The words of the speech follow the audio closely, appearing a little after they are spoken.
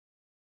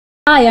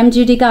Hi, I'm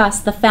Judy Goss,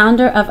 the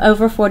founder of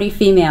Over 40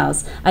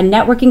 Females, a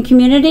networking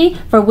community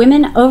for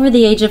women over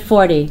the age of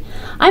 40.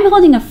 I'm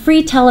holding a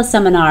free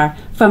teleseminar,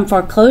 From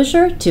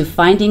Foreclosure to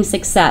Finding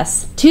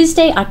Success,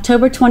 Tuesday,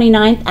 October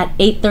 29th at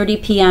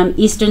 8:30 p.m.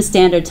 Eastern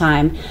Standard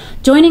Time.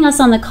 Joining us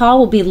on the call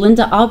will be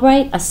Linda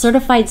Albright, a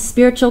certified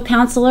spiritual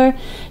counselor.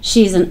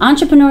 She's an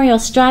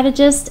entrepreneurial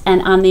strategist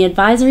and on the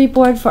advisory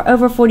board for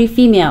Over 40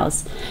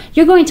 Females.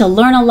 You're going to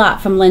learn a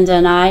lot from Linda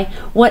and I,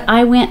 what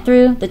I went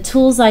through, the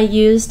tools I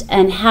used,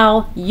 and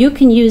how you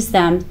can use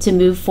them to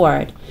move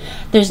forward.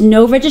 There's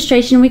no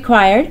registration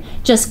required.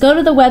 Just go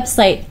to the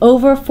website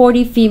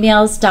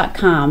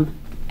over40females.com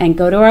and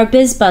go to our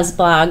BizBuzz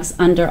blogs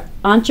under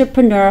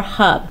Entrepreneur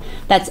Hub.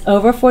 That's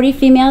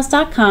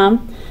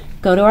over40females.com.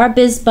 Go to our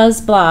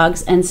BizBuzz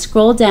blogs and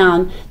scroll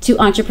down to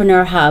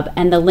Entrepreneur Hub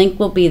and the link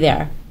will be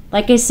there.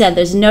 Like I said,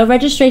 there's no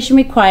registration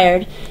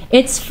required.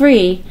 It's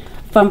free.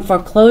 From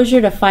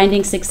foreclosure to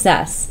finding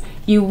success.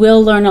 You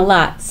will learn a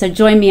lot, so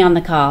join me on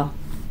the call.